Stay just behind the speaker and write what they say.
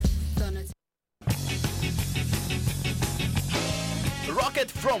Rocket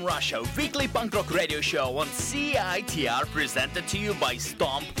from Russia, weekly punk rock radio show on CITR, presented to you by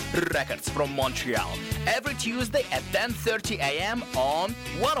Stomp Records from Montreal. Every Tuesday at 10:30 a.m. on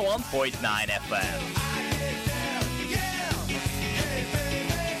 101.9 FM.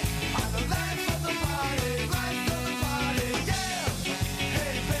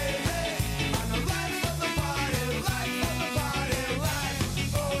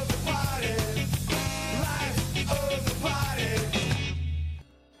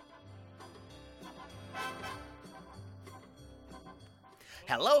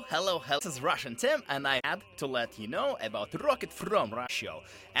 Hello, this is Russian Tim, and I had to let you know about Rocket from Russia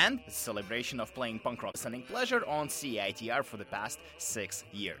and the celebration of playing punk rock listening pleasure on CITR for the past 6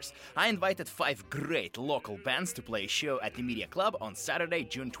 years. I invited 5 great local bands to play a show at the Media Club on Saturday,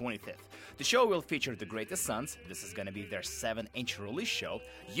 June 25th. The show will feature the Greatest Sons, this is gonna be their 7-inch release show,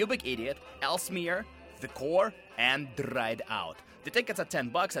 You Big Idiot, Elsmere, The Core, and Dried Out. The tickets are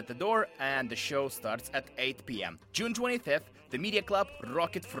 $10 at the door, and the show starts at 8 p.m. June 25th, the Media Club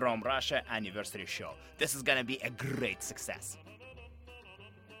Rocket from Russia anniversary show. This is gonna be a great success.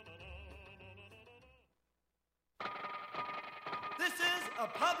 This is a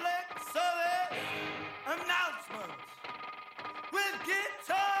public service announcement with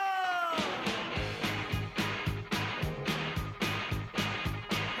guitar.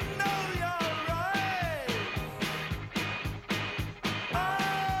 Know your rights.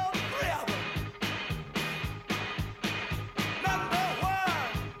 All 3 of them. Number 1,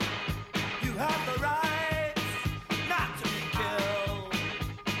 you have the right not to be killed.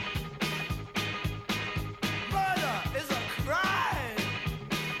 Murder is a crime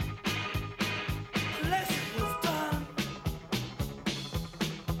unless it was done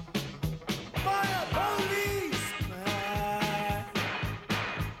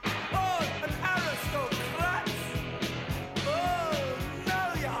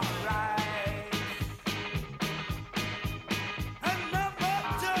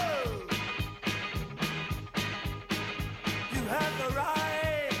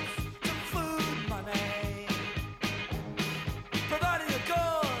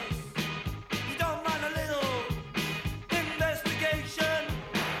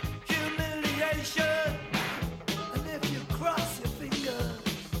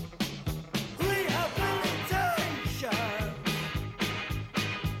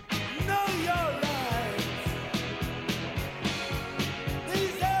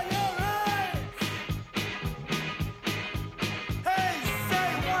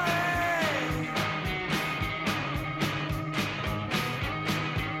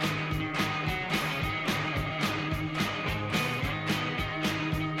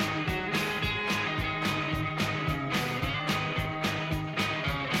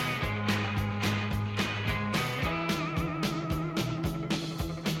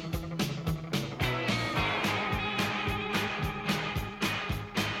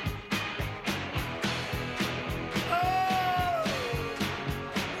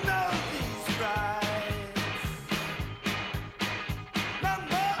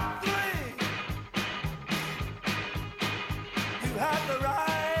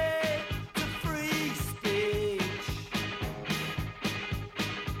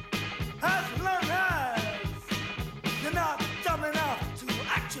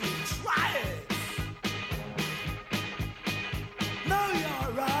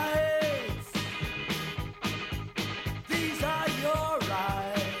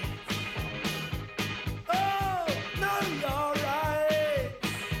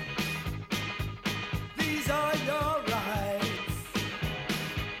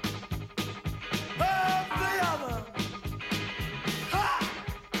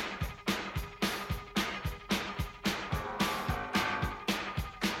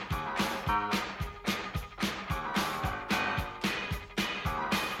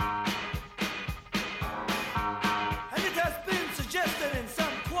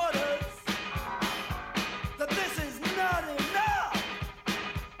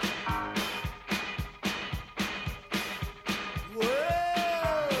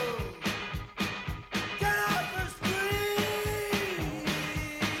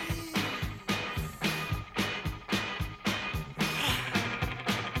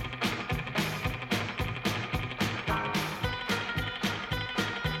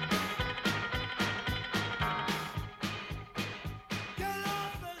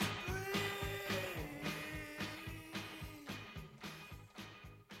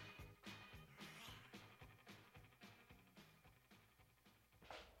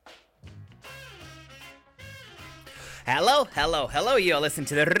Hello, hello, hello. You're listening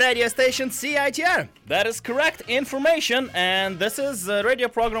to the radio station CITR. That is correct information, and this is a radio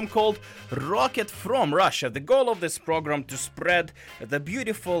program called Rocket from Russia. The goal of this program to spread the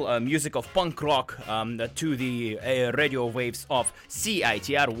beautiful music of punk rock to the radio waves of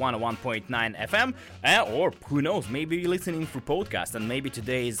CITR 101.9 FM, or who knows, maybe you're listening through podcast, and maybe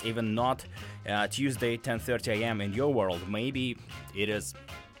today is even not Tuesday 10:30 a.m. in your world. Maybe it is,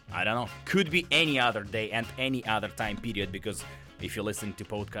 I don't know, could be any other day and any other time period, because if you listen to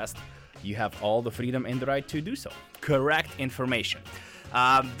podcast, you have all the freedom and the right to do so. Correct information.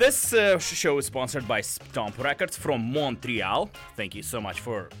 This show is sponsored by Stomp Records from Montreal. Thank you so much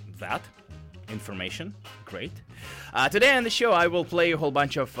for that information. Great. Today on the show, I will play a whole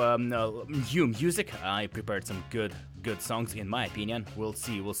bunch of new music. I prepared some good songs, in my opinion. We'll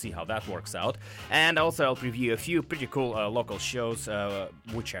see how that works out. And also I'll preview a few pretty cool local shows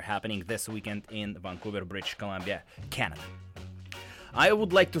which are happening this weekend in Vancouver, British Columbia, Canada. I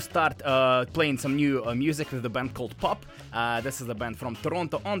would like to start playing some new music with a band called Pop. This is a band from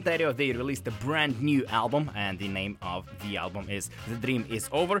Toronto, Ontario. They released a brand new album, and the name of the album is The Dream Is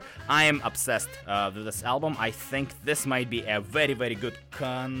Over. I am obsessed with this album. I think this might be a very, very good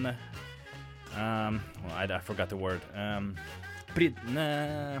I forgot the word. I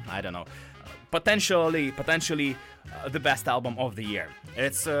don't know. Potentially the best album of the year.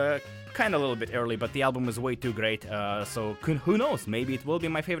 It's kind of a little bit early, but the album is way too great. So who knows? Maybe it will be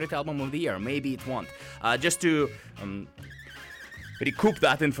my favorite album of the year. Maybe it won't. Just to recoup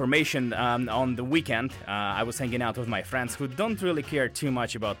that information, on the weekend, I was hanging out with my friends who don't really care too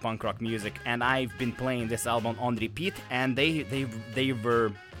much about punk rock music, and I've been playing this album on repeat, and they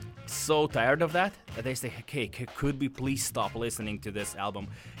were so tired of that they say, hey, could we please stop listening to this album?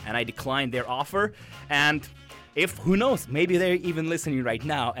 And I declined their offer, and who knows, maybe they're even listening right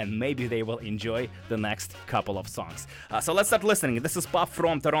now, and maybe they will enjoy the next couple of songs. So let's start listening. This is Pop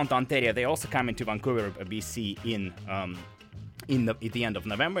from Toronto, Ontario. They also come into Vancouver, BC at the end of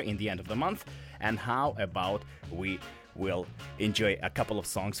November, in the end of the month. And how about we will enjoy a couple of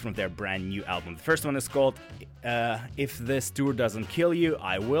songs from their brand new album. The first one is called If This Tour Doesn't Kill You,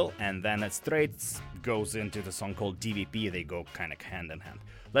 I Will, and then it straight goes into the song called DVP. They go kind of hand in hand.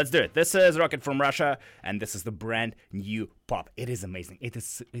 Let's do it. This is Rocket from Russia, and this is the brand new Pop. It is amazing. It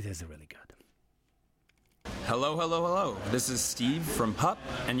is really good. Hello, hello, hello. This is Steve from Pup,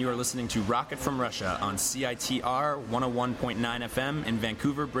 and you are listening to Rocket from Russia on CITR 101.9 FM in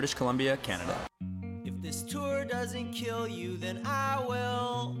Vancouver, British Columbia, Canada. If this tour doesn't kill you, then I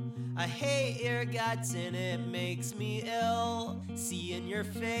will. I hate your guts and it makes me ill. Seeing your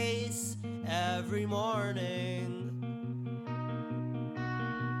face every morning.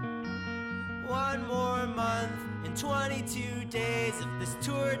 One more month and 22 days. If this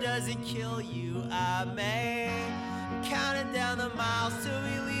tour doesn't kill you, I may. I'm counting down the miles till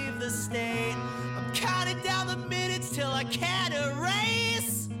we leave the state. I'm counting down the minutes till I can't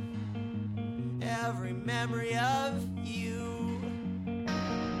erase every memory of you.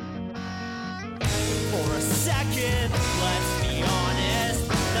 For a second, let's be honest,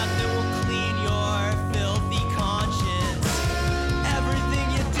 nothing will clean your filthy conscience. Everything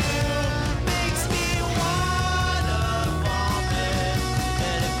you do makes me wanna vomit.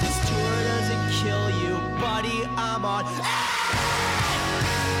 And if this tour doesn't kill you, buddy, I'm on.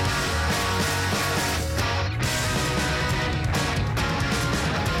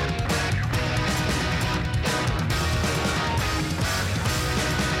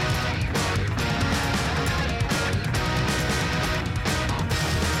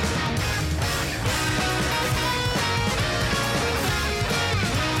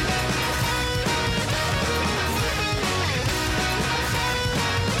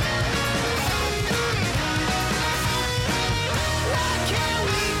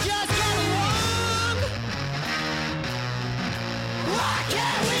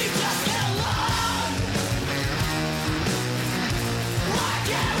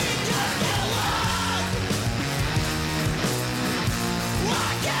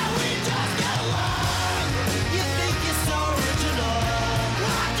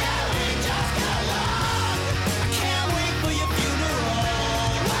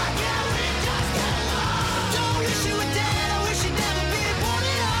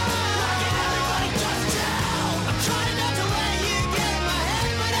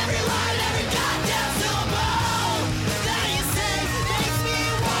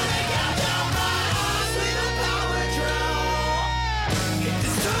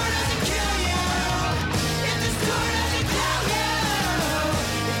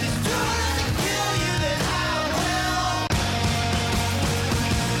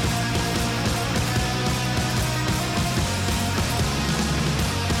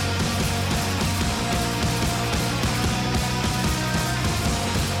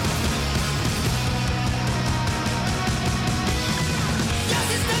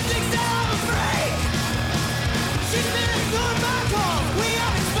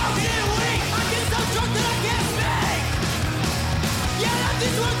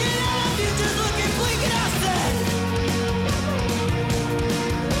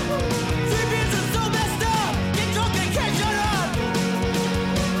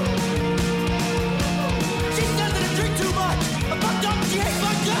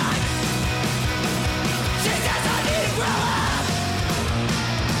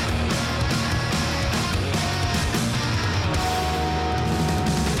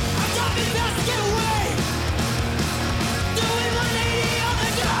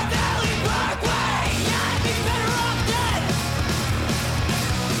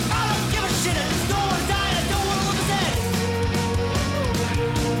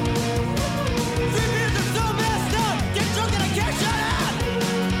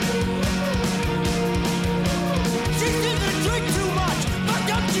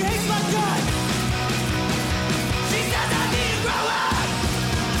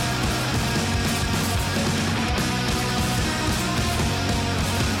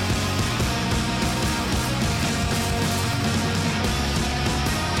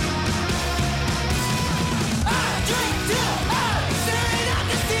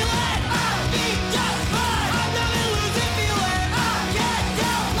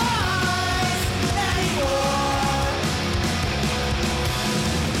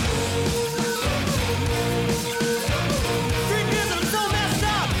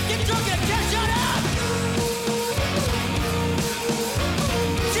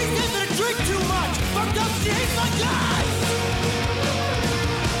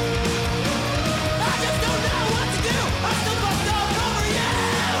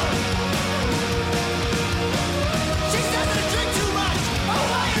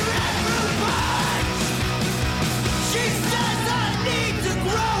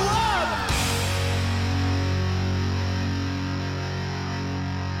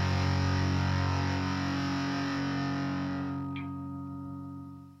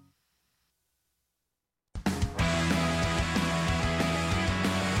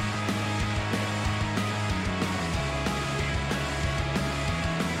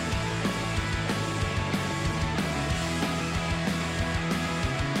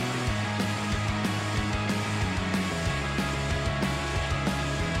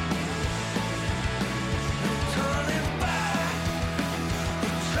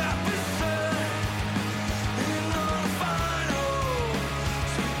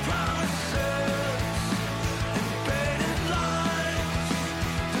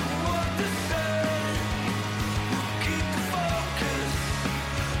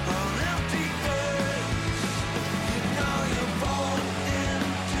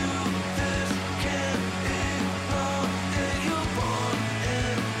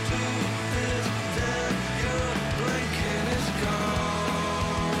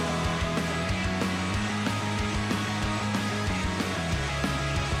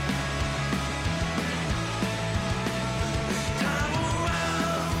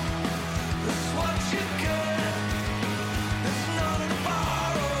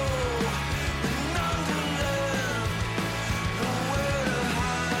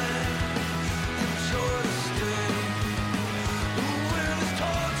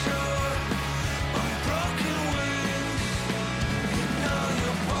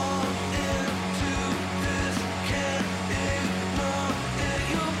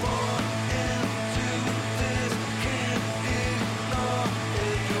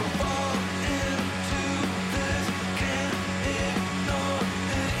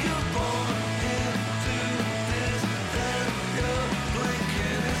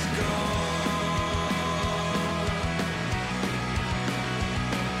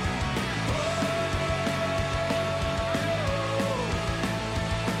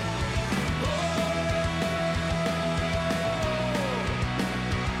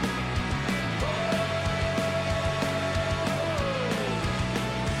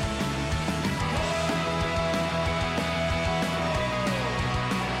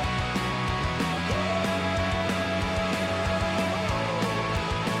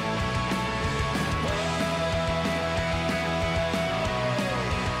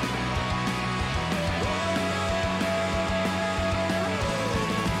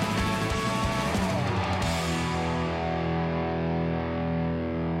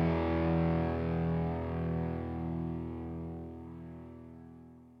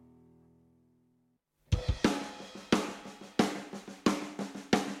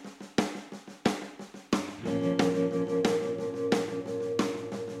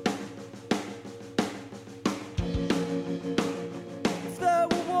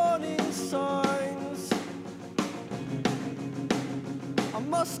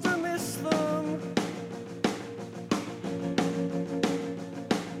 must have missed them.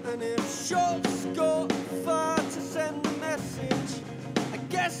 And if shots got far to send a message, I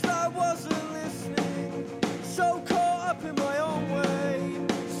guess I wasn't listening. So caught up in my own way,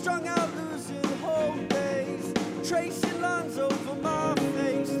 strung out losing whole days, tracing lines over my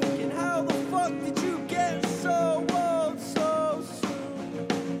face, thinking how the fuck did you get so old so soon?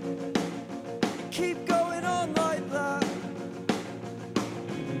 Keep going on like that.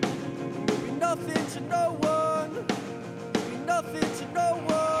 There'll be nothing to no one. There'll be nothing to no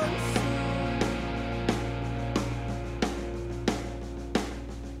one soon.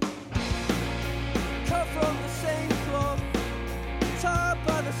 Cut from the same cloth, tied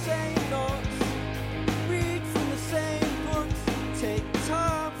by the same knots, read from the same books, take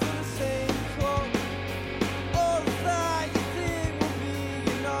time for the same clock. All of that you think will be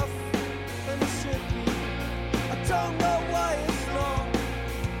enough, and it should be. I don't know why it's not.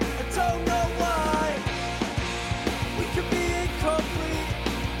 I don't know why. We could be incomplete.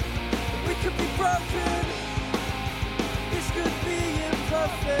 We could be broken. This could be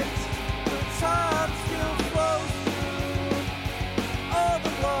imperfect, but time still flows through all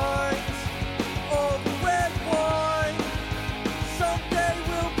the lines.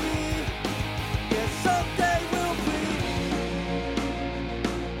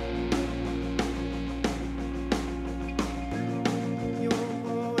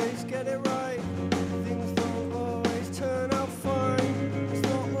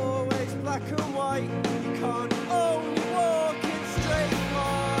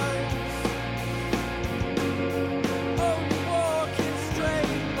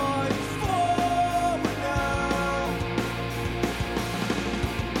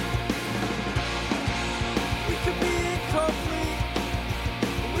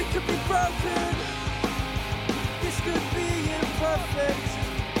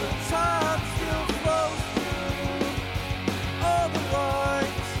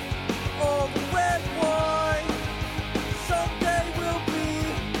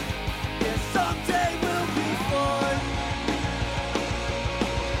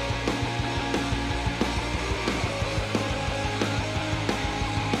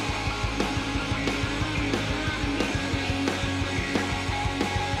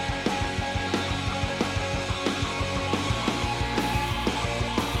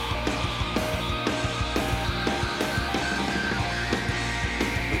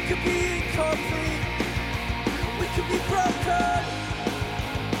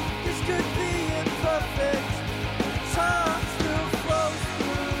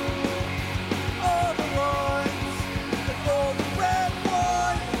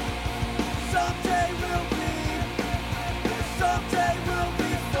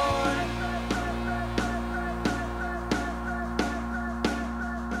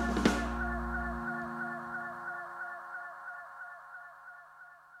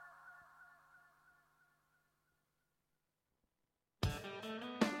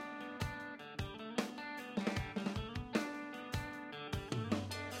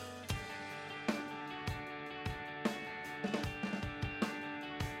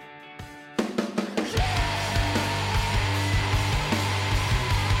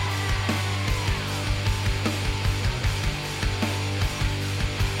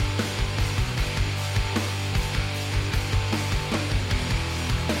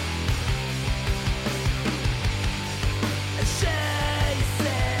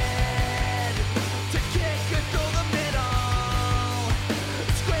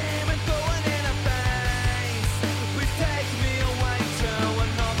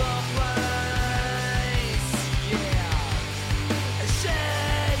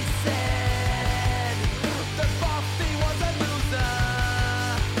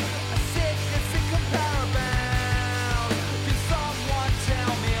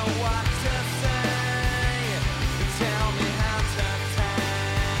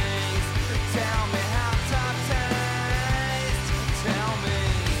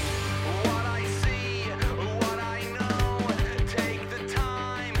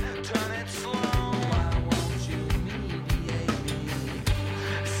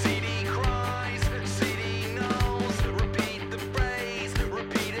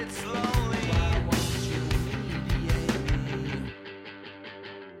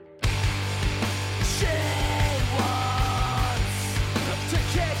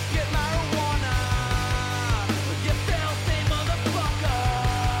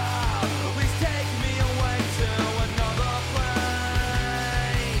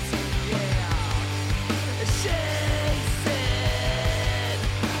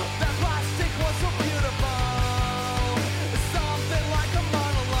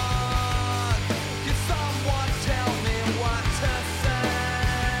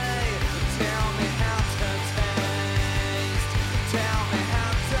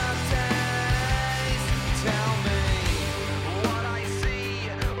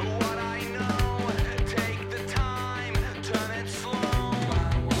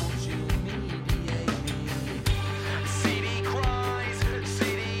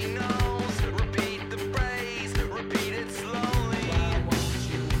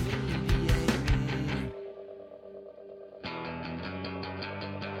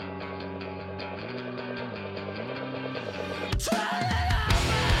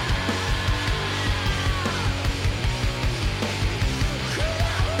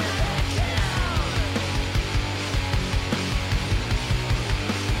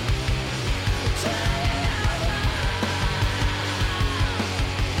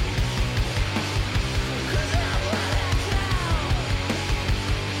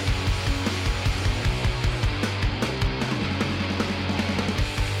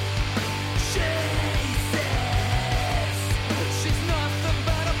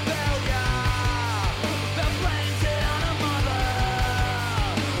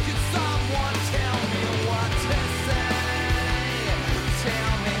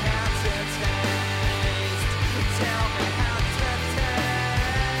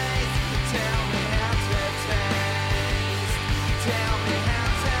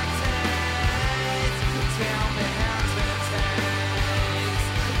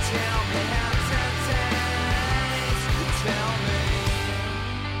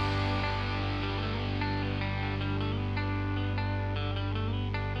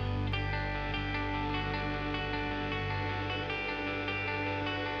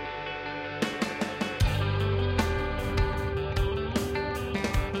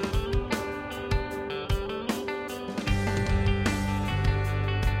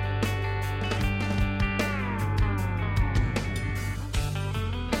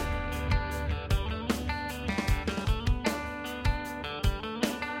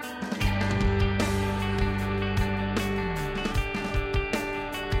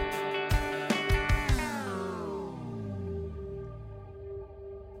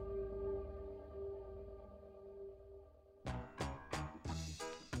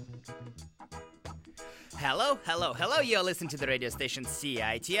 Hello, you're listening to the radio station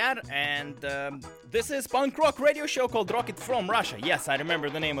CITR, and this is punk rock radio show called Rocket from Russia. Yes, I remember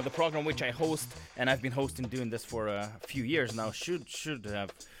the name of the program which I host, and I've been doing this for a few years now.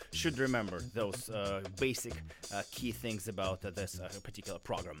 Should remember those basic key things about this particular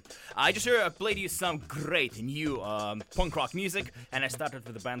program. I just played you some great new punk rock music, and I started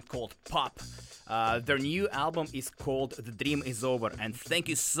with a band called Pop. Their new album is called The Dream Is Over, and thank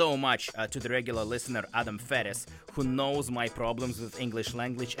you so much to the regular listener Adam Ferris, who knows my problems with English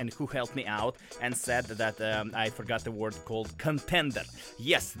language and who helped me out and said that I forgot the word called contender.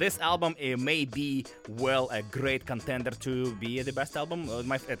 Yes, this album may be, well, a great contender to be the best album,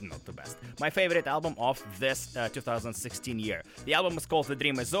 not the best, my favorite album of this 2016 year. The album is called The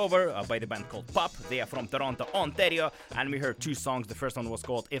Dream Is Over by the band called Pop. They are from Toronto, Ontario, and we heard two songs. The first one was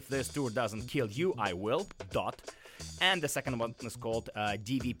called If This Tour Doesn't Kill You, I Will, ... And the second one is called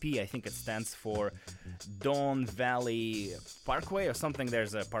DVP. I think it stands for Don Valley Parkway or something.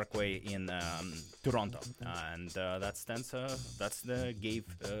 There's a parkway in Toronto, and that's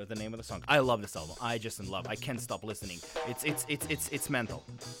the name of the song. I love this album. I just in love. I can't stop listening. It's mental.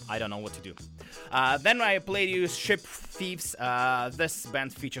 I don't know what to do. Then I played you Ship Thieves. This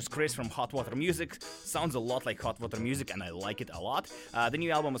band features Chris from Hot Water Music. Sounds a lot like Hot Water Music, and I like it a lot. The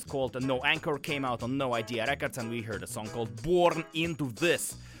new album is called No Anchor. Came out on No Idea Records, and we heard a song called Born Into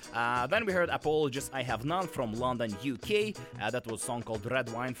This. Then we heard Apologies I Have None from London, UK. That was a song called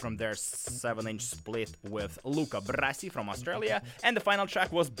Red Wine from their 7-inch split with Luca Brasi from Australia. And the final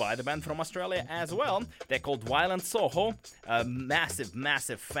track was by the band from Australia as well. They're called Violent Soho.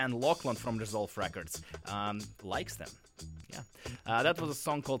 Massive fan Lachlan from Resolve Records likes them. Yeah. That was a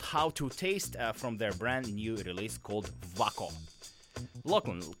song called How to Taste from their brand new release called Vaco.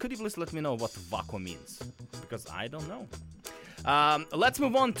 Lachlan, could you please let me know what Vaco means? Because I don't know. Let's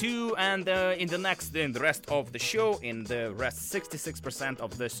move on to, and in the rest of the show, in the rest 66%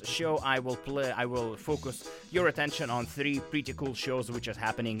 of this show, I will focus your attention on three pretty cool shows which are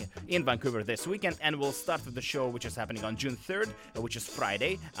happening in Vancouver this weekend, and we'll start with the show which is happening on June 3rd, which is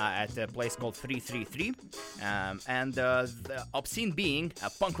Friday, at a place called 333, and the Obscene Being, a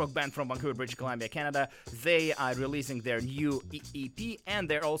punk rock band from Vancouver, British Columbia, Canada. They are releasing their new EP, and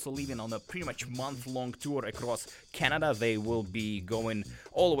they're also leaving on a pretty much month-long tour across Canada. They will be going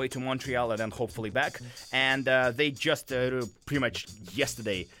all the way to Montreal and then hopefully back, and they just pretty much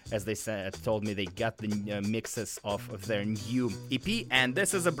yesterday, as they told me, they got the mixes of their new EP, and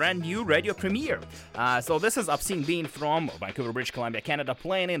this is a brand new radio premiere. So this is Obscene Being from Vancouver, British Columbia, Canada,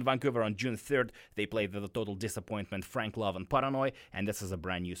 playing in Vancouver on June 3rd. They played with The Total Disappointment, Frank Love and Paranoid, and this is a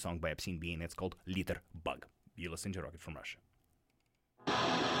brand new song by Obscene Being. It's called Liter Bug. You listen to Rocket from Russia.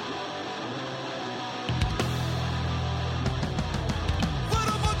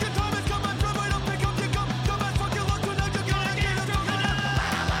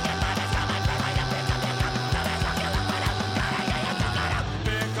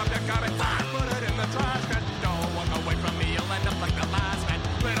 Pick up your garbage, put it in the trash can. Don't walk away from me, you'll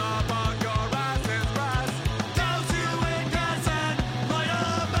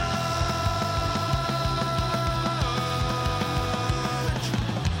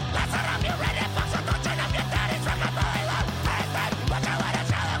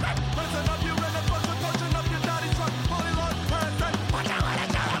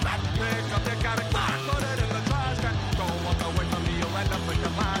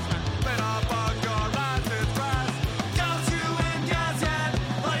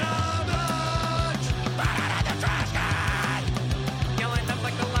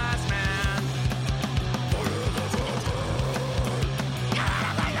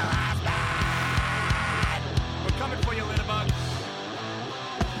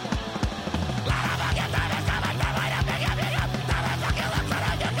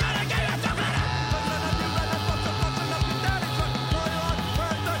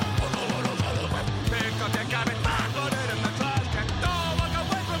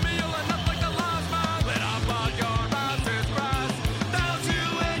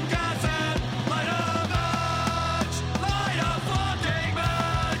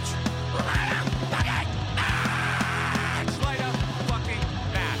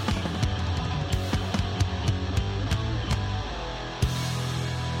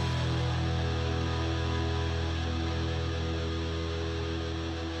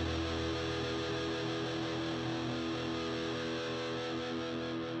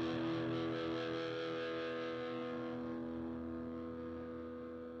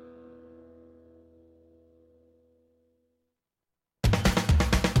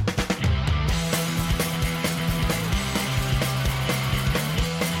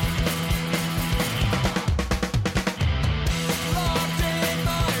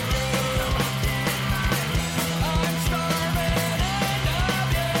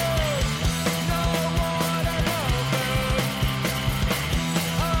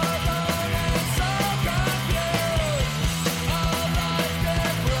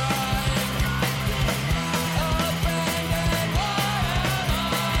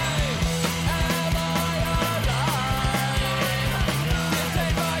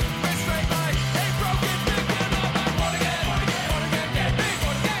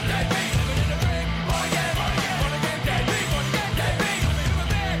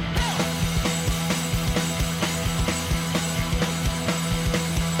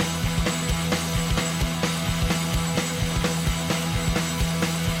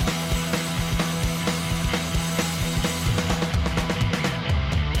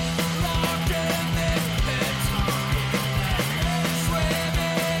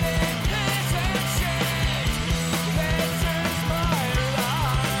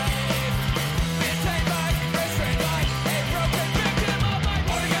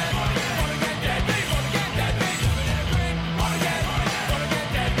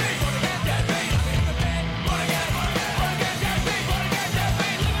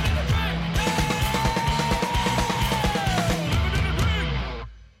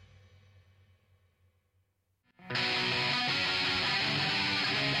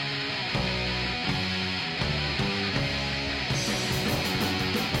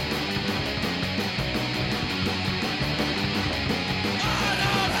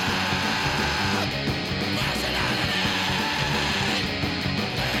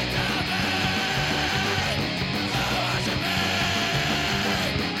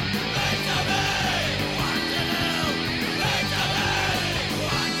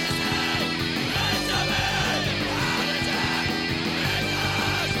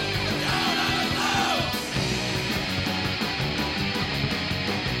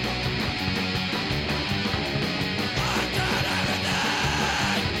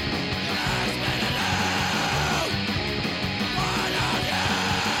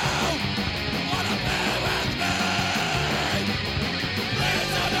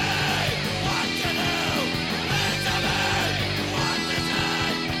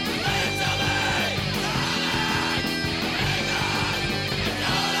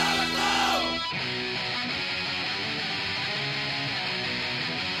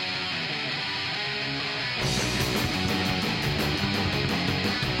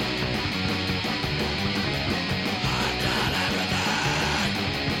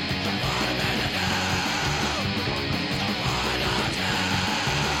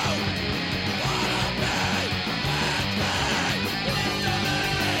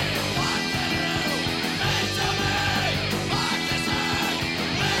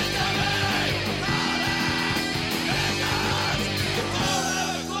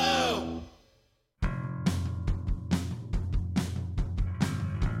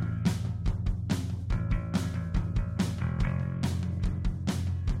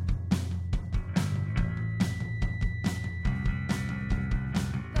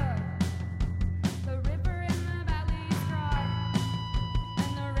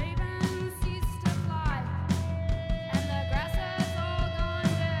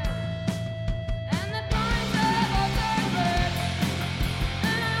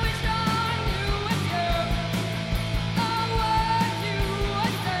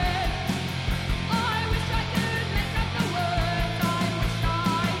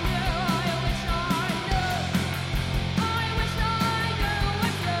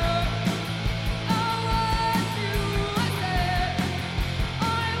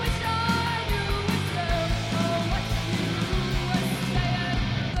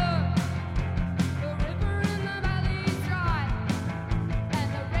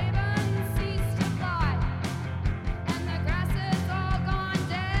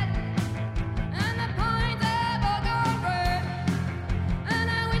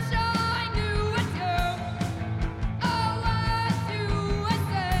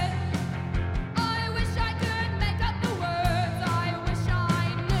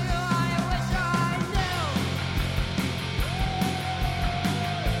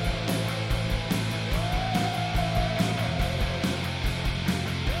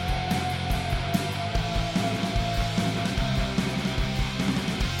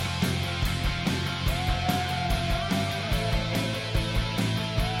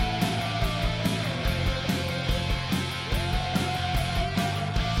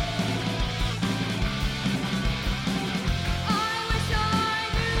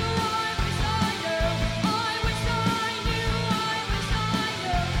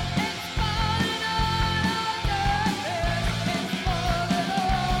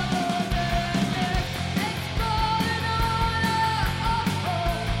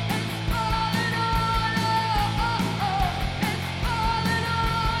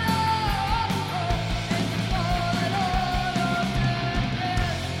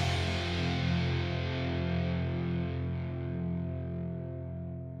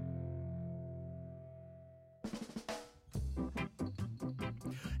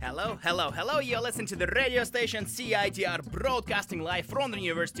Hello. You're listening to the radio station CITR, broadcasting live from the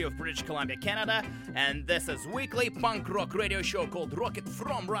University of British Columbia, Canada. And this is weekly punk rock radio show called Rocket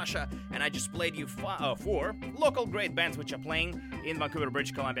from Russia. And I just played you 4 local great bands which are playing in Vancouver,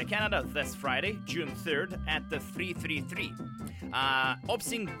 British Columbia, Canada this Friday, June 3rd at the 333.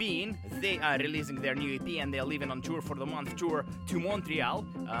 Obscene Bean, they are releasing their new EP and they're leaving on tour for the month tour to Montreal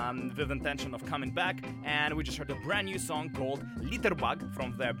with intention of coming back. And we just heard a brand new song called Litterbug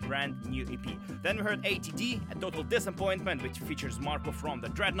from their brand new EP. Then we heard ATD, A Total Disappointment, which features Marco from the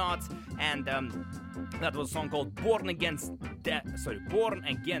Dreadnoughts, and that was a song called Born Again Dead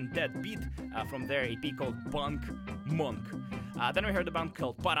Beat from their EP called Punk Monk. Then we heard a band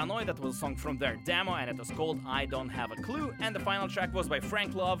called Paranoid, that was a song from their demo, and it was called I Don't Have a Clue. And the final track was by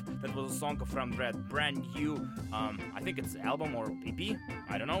Frank Love, that was a song from their brand new, I think it's album or EP,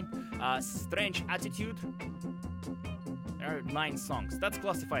 I don't know, Strange Attitude. There are 9 songs. That's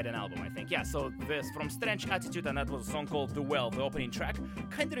classified an album, I think. Yeah, so this from Strange Attitude, and that was a song called The Well, the opening track.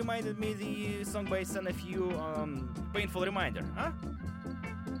 Kinda reminded me the song by Son of You, Painful Reminder, huh?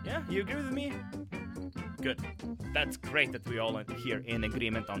 Yeah, you agree with me? Good. That's great that we all are here in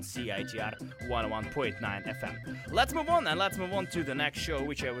agreement on CITR 101.9 FM. Let's move on to the next show,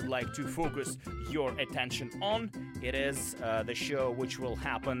 which I would like to focus your attention on. It is the show which will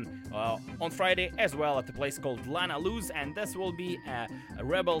happen on Friday as well at a place called Lana Luz, and this will be a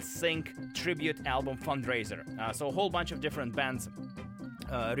Rebel Sync tribute album fundraiser. So a whole bunch of different bands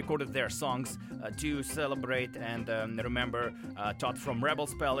recorded their songs to celebrate and remember Todd from Rebel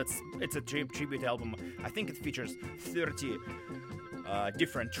Spell. It's a tribute album. I think it features 30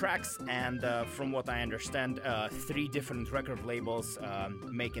 different tracks, and from what I understand, 3 different record labels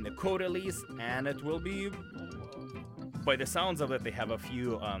making a co-release, and it will be, by the sounds of it, they have a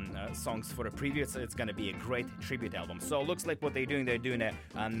few songs for a preview, so it's going to be a great tribute album. So it looks like what they're doing a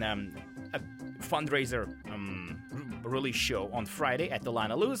fundraiser release show on Friday at the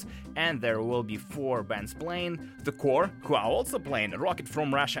Lana Luz, and there will be 4 bands playing. The Core, who are also playing Rocket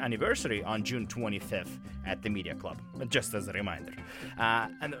from Russia Anniversary on June 25th at the Media Club, just as a reminder.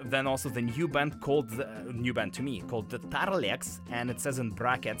 And then also the new band to me, called the Tarlex, and it says in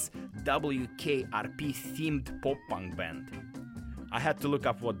brackets, WKRP themed pop punk band. I had to look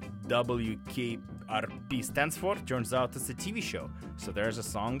up what WKRP stands for. Turns out it's a TV show. So there's a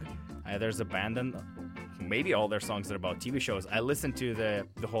song, there's a band, and maybe all their songs are about TV shows. I listened to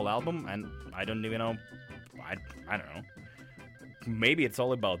the whole album, and I don't even know. I don't know. Maybe it's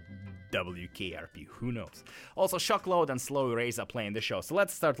all about WKRP. Who knows? Also, Shockload and Slow Erase are playing the show. So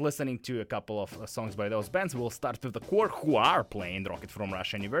let's start listening to a couple of songs by those bands. We'll start with the Core, who are playing Rocket from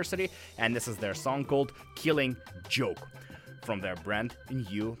Russia Anniversary, and this is their song called Killing Joke from their brand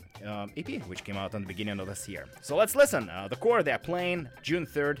new EP, which came out in the beginning of this year. So let's listen. The Core, they're playing June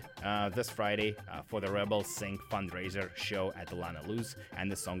 3rd, this Friday, for the Rebel Sync fundraiser show at the Lana Luz,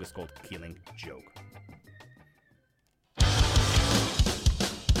 and the song is called Killing Joke.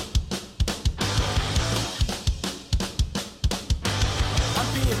 I'm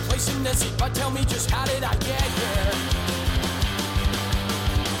being placed in this seat, but tell me just how did I get here?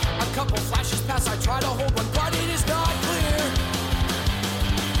 A couple flashes pass, I try to hold one, but it is not clear.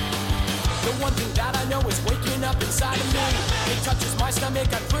 The one thing that I know is waking up inside of me. It touches my stomach,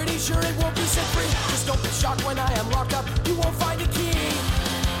 I'm pretty sure it won't be set free. Just don't be shocked when I am locked up, you won't find a key.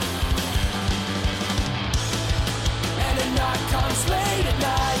 And a knock comes late at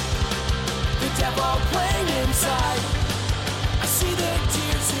night, the devil playing inside. I see the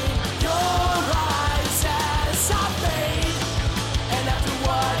tears in your eyes as I fade. And after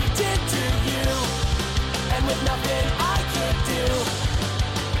what he did to you, and with nothing I could do,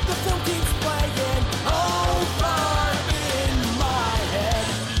 the film keeps playing over in my head.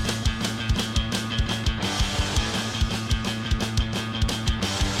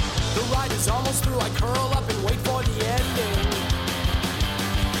 The ride is almost through, I curl up and wait for the ending.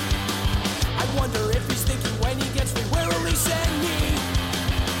 I wonder if he's thinking when he gets free, where will he send me?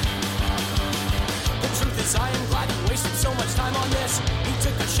 The truth is I am glad he wasted so much time on this. He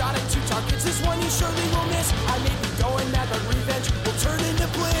took a shot at 2 targets, this one he surely will miss. I may be going mad, but revenge will turn into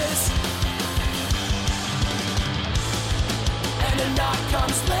bliss. And a knock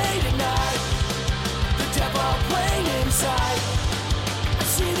comes late at night, the devil playing inside. I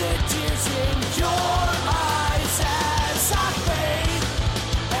see the tears in your eyes as I fade.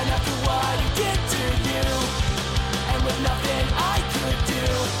 And after what he did to you, and with nothing I could do,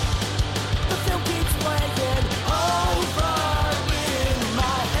 the film keeps playing over in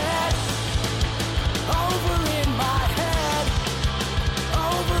my head. Over in my head.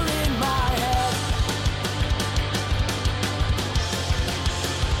 Over in my head.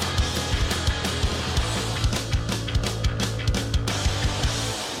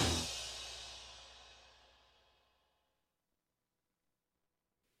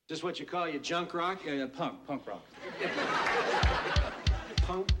 this what you call your junk rock? Yeah, punk rock.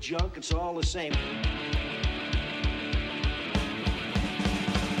 Punk, junk, it's all the same.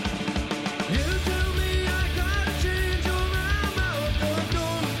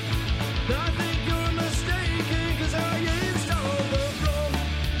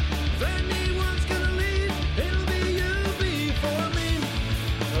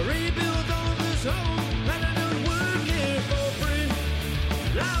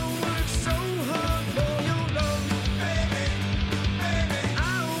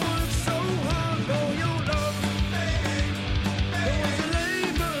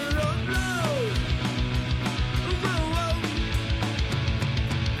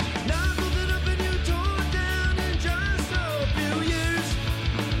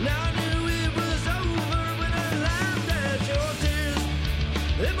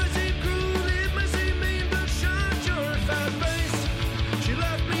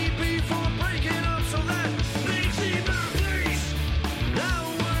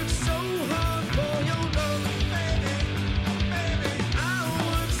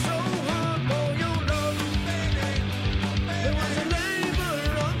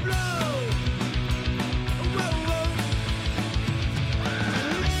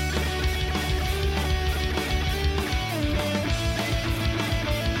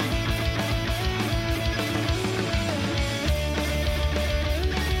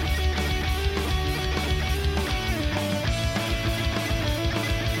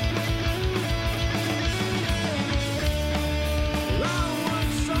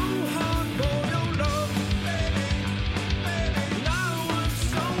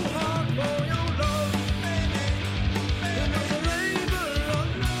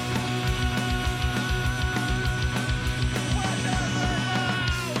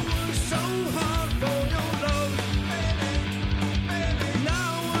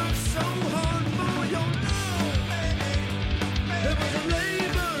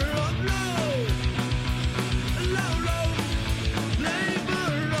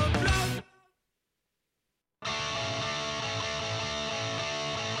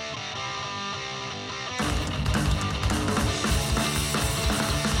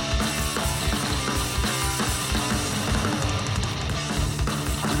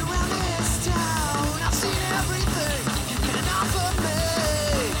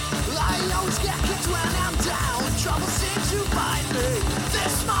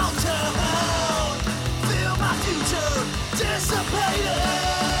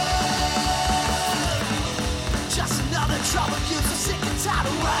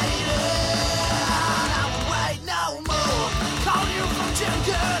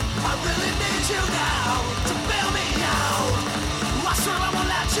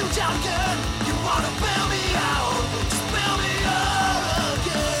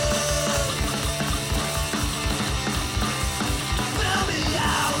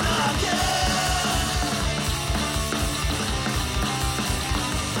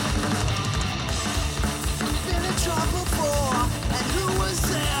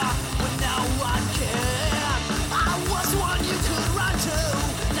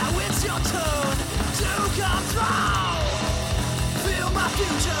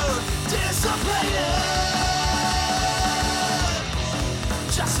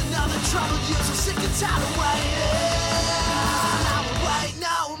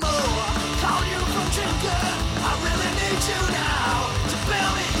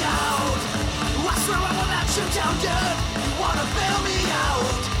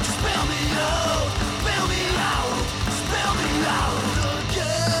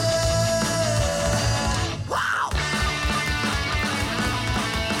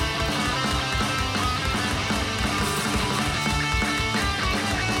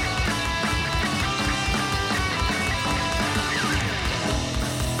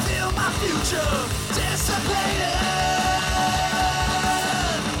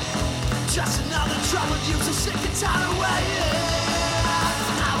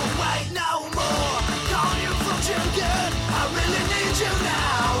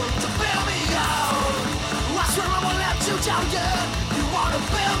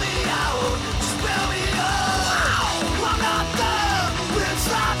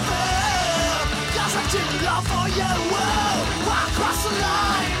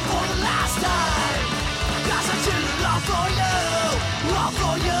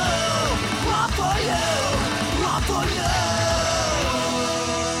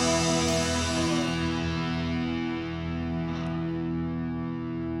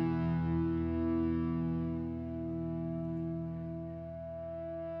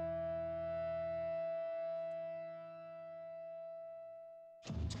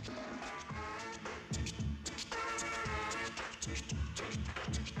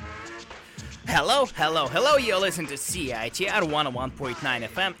 Hello, hello, hello, you're listening to CITR 101.9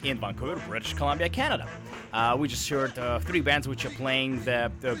 FM in Vancouver, British Columbia, Canada. We just heard three bands which are playing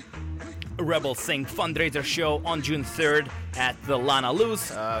the Rebel Sing fundraiser show on June 3rd at the Lana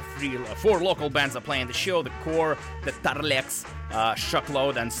Luz. Four local bands are playing the show: The Core, The Tarlex,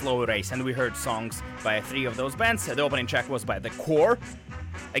 Shockload, and Slow Race. And we heard songs by three of those bands. The opening track was by The Core.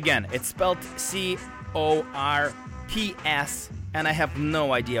 Again, it's spelled C-O-R-P-S, and I have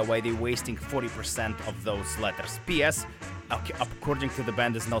no idea why they're wasting 40% of those letters. P.S., according to the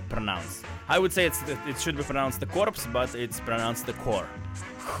band, is not pronounced. I would say it should be pronounced The Corpse, but it's pronounced The Core.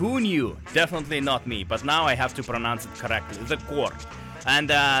 Who knew? Definitely not me, but now I have to pronounce it correctly. The Core. And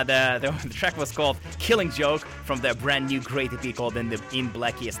the track was called Killing Joke from their brand new great EP called In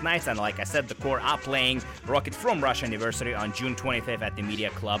Blackiest Nights. And like I said, The Core are playing Rocket from Russia anniversary on June 25th at the Media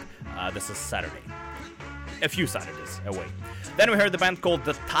Club. This is Saturday. A few Saturdays away. Then we heard the band called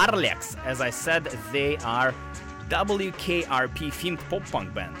The Tarlex. As I said, they are WKRP themed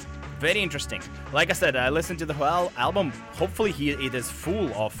pop-punk band. Very interesting. Like I said, I listened to the whole album. Hopefully it is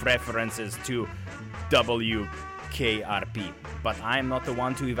full of references to WKRP, but I'm not the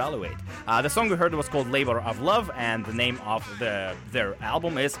one to evaluate. The song we heard was called Labor of Love, and the name of their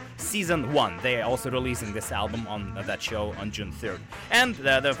album is Season 1. They are also releasing this album on that show on June 3rd. And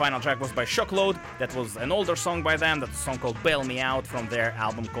the final track was by Shockload. That was an older song by them. That's a song called Bail Me Out from their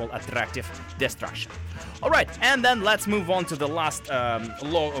album called Attractive Destruction. Alright, and then let's move on to the last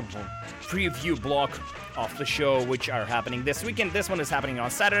preview block of the show, which are happening this weekend. This one is happening on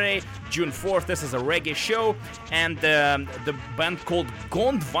Saturday, June 4th. This is a reggae show, and the band called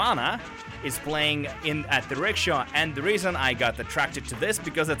Gondwana is playing at the rickshaw. And the reason I got attracted to this,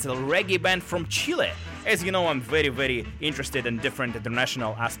 because it's a reggae band from Chile. As you know, I'm very, very interested in different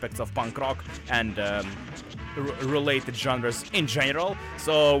international aspects of punk rock and related genres in general.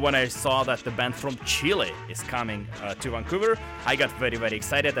 So when I saw that the band from Chile is coming to Vancouver, I got very, very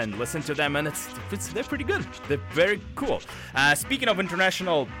excited and listened to them, and they're pretty good. They're very cool. Speaking of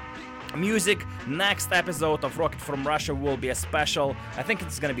international music, next episode of Rocket from Russia will be a special. I think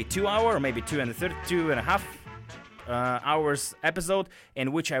it's gonna be 2 hour, or maybe 2.5 hours episode,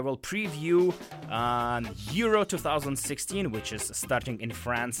 in which I will preview Euro 2016, which is starting in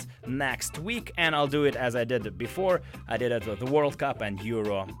France next week, and I'll do it as I did before. I did it with the World Cup and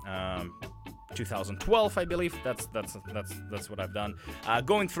Euro 2012, I believe. That's what I've done.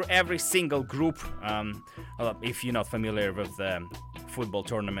 Going through every single group. If you're not familiar with the football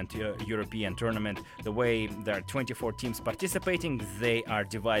tournament, European tournament, the way there are 24 teams participating, they are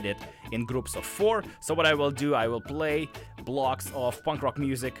divided in groups of 4. So what I will do, I will play blocks of punk rock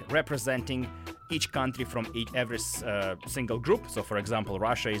music representing each country from every single group. So for example,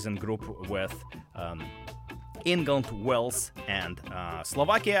 Russia is in group with England, Wales, and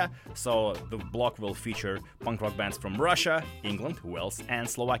Slovakia. So the block will feature punk rock bands from Russia, England, Wales, and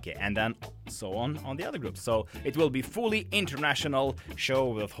Slovakia, and then so on the other groups. So it will be fully international show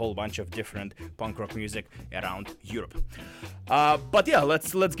with a whole bunch of different punk rock music around Europe. But yeah,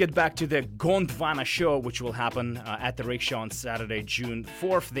 let's get back to the Gondwana show, which will happen at the rickshaw on Saturday, June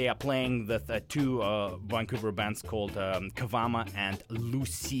 4th. They are playing the two Vancouver bands called Kavama and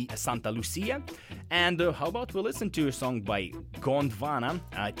Santa Lucia. And how about we listen to a song by Gondwana,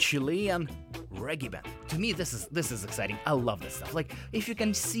 a Chilean reggae band. To me, this is exciting. I love this stuff. Like, if you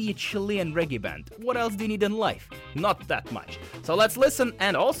can see a Chilean reggae band, what else do you need in life? Not that much. So let's listen.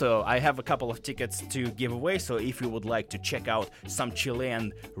 And also, I have a couple of tickets to give away. So if you would like to check out some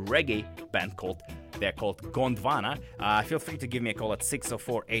Chilean reggae band they're called Gondwana, feel free to give me a call at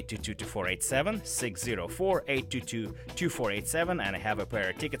 604-822-2487, 604-822-2487, and I have a pair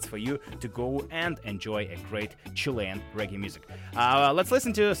of tickets for you to go and enjoy a great Chilean reggae music. Let's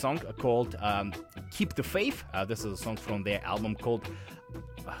listen to a song called Keep the Faith. This is a song from their album called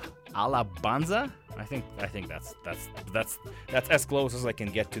Alabanza. I think that's as close as I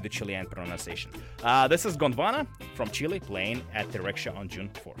can get to the Chilean pronunciation. This is Gondwana from Chile playing at the rickshaw on June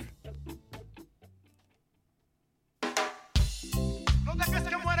 4th. No dejes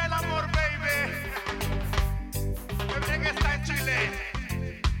que muera el amor, baby. El reggae está en Chile.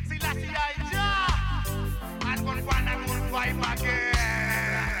 Si la hacía ya, al Gondwana no hay pa' qué.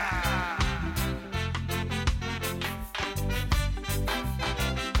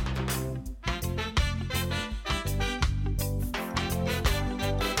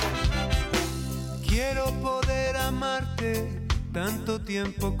 Quiero poder amarte tanto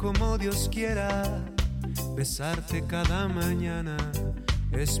tiempo como Dios quiera, besarte cada mañana,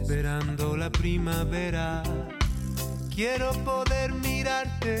 esperando la primavera. Quiero poder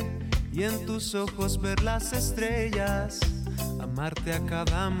mirarte y en tus ojos ver las estrellas, amarte a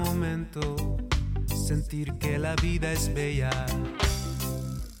cada momento, sentir que la vida es bella.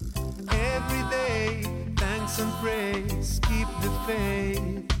 Every day, thanks and praise, keep the faith.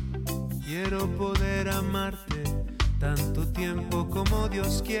 Quiero poder amarte tanto tiempo como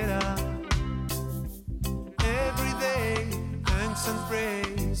Dios quiera. Every day, thanks and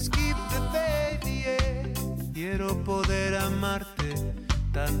praise, keep the faith, yeah. Quiero poder amarte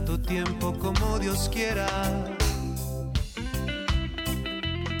tanto tiempo como Dios quiera.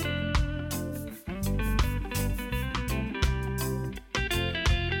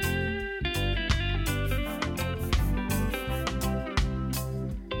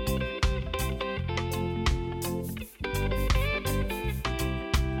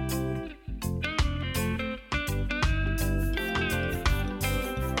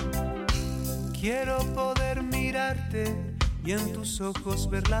 Quiero poder mirarte y en tus ojos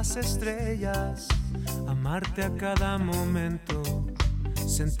ver las estrellas, amarte a cada momento,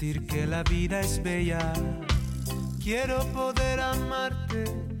 sentir que la vida es bella. Quiero poder amarte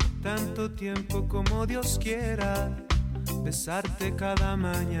tanto tiempo como Dios quiera, besarte cada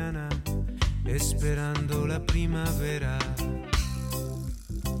mañana, esperando la primavera.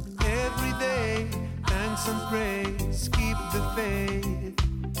 Every day, thanks and praise, keep the faith.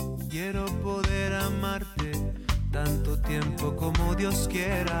 Quiero poder amarte tanto tiempo como Dios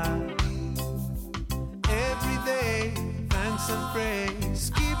quiera. Every day, thanks and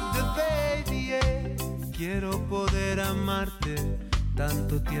praise, keep the faith, yeah. Quiero poder amarte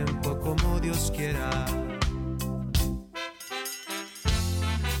tanto tiempo como Dios quiera.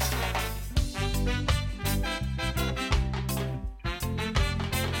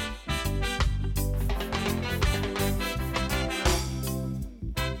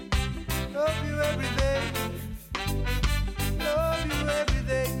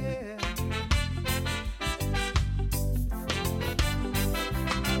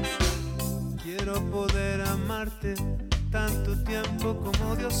 Poder amarte tanto tiempo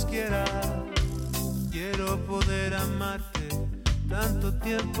como Dios quiera. Quiero poder amarte tanto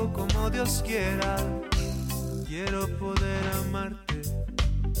tiempo como Dios quiera. Quiero poder amarte.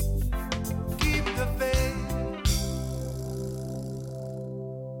 Keep the faith.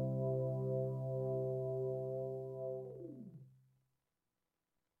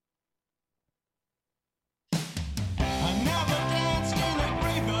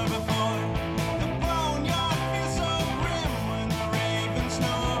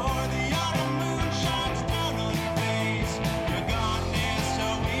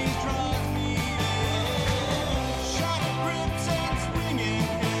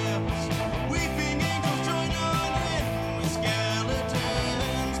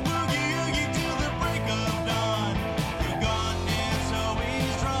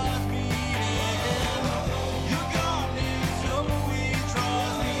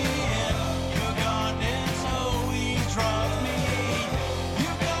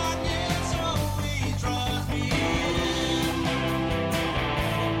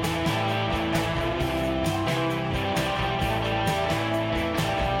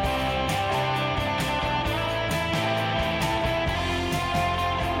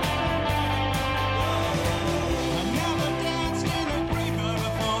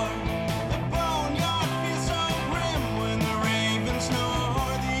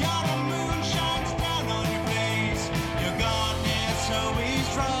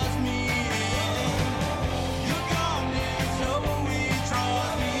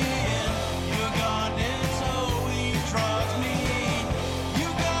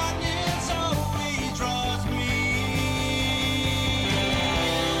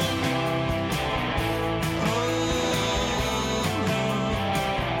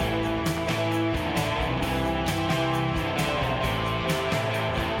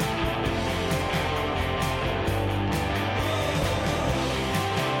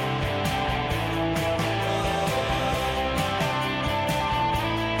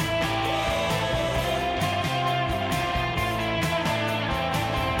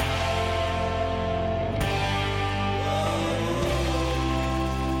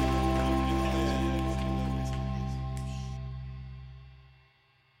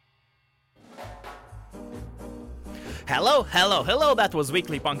 Hello, hello, hello, that was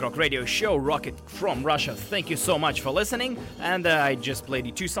weekly punk rock radio show Rocket from Russia. Thank you so much for listening, and I just played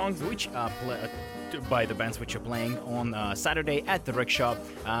you two songs which are by the bands which are playing on Saturday at the Rickshaw.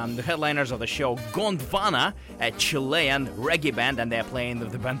 The headliners of the show, Gondwana, a Chilean reggae band, and they're playing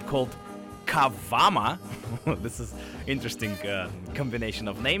with the band called Kavama. This is interesting combination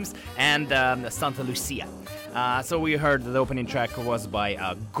of names, and Santa Lucia. So we heard the opening track was by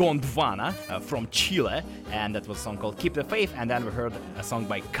Gondwana from Chile, and that was a song called Keep the Faith. And then we heard a song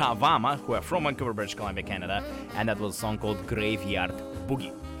by Kavama, who are from Vancouver, British Columbia, Canada, and that was a song called Graveyard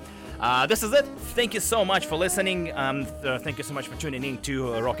Boogie. This is it. Thank you so much for listening. Thank you so much for tuning in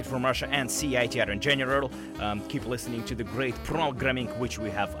to Rocket from Russia and CITR in general. Keep listening to the great programming which we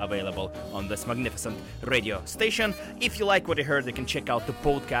have available on this magnificent radio station. If you like what you heard, you can check out the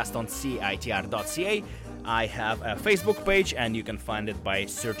podcast on CITR.ca. I have a Facebook page, and you can find it by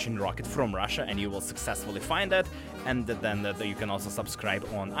searching Rocket from Russia, and you will successfully find it. And then you can also subscribe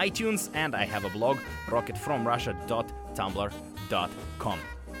on iTunes, and I have a blog, rocketfromrussia.tumblr.com.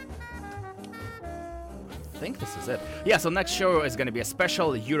 I think this is it. Yeah, so next show is going to be a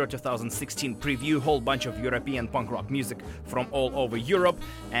special Euro 2016 preview, whole bunch of European punk rock music from all over Europe,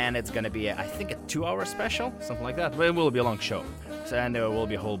 and it's going to be, I think, a 2-hour special, something like that, but it will be a long show. And there will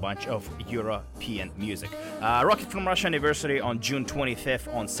be a whole bunch of European music. Rocket from Russia anniversary on June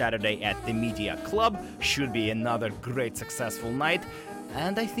 25th on Saturday at the Media Club. Should be another great successful night.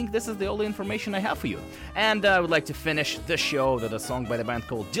 And I think this is the only information I have for you. And I would like to finish the show with a song by the band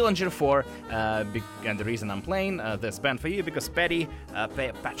called Dillinger 4. And the reason I'm playing this band for you because Patrick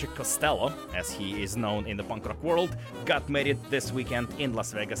Costello, as he is known in the punk rock world, got married this weekend in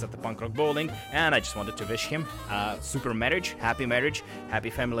Las Vegas at the Punk Rock Bowling. And I just wanted to wish him super marriage, happy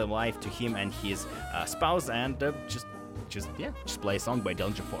family life to him and his spouse, and just play a song by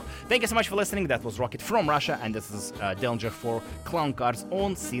Dillinger 4. Thank you so much for listening. That was Rocket from Russia, and this is Dillinger 4 Clown Cars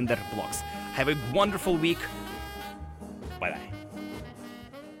on Cinder Blocks. Have a wonderful week. Bye-bye.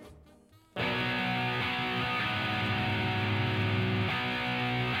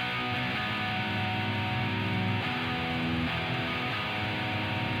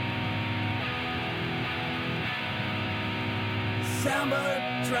 Summer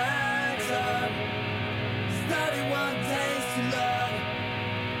drags on, 31 days to love.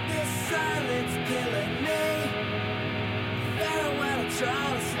 This silence killing me. Farewell, try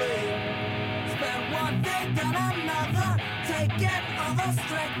to sleep. Spend one thing on another, taking all the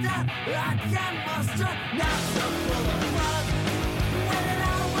strength that I can muster. Now so full of fun. When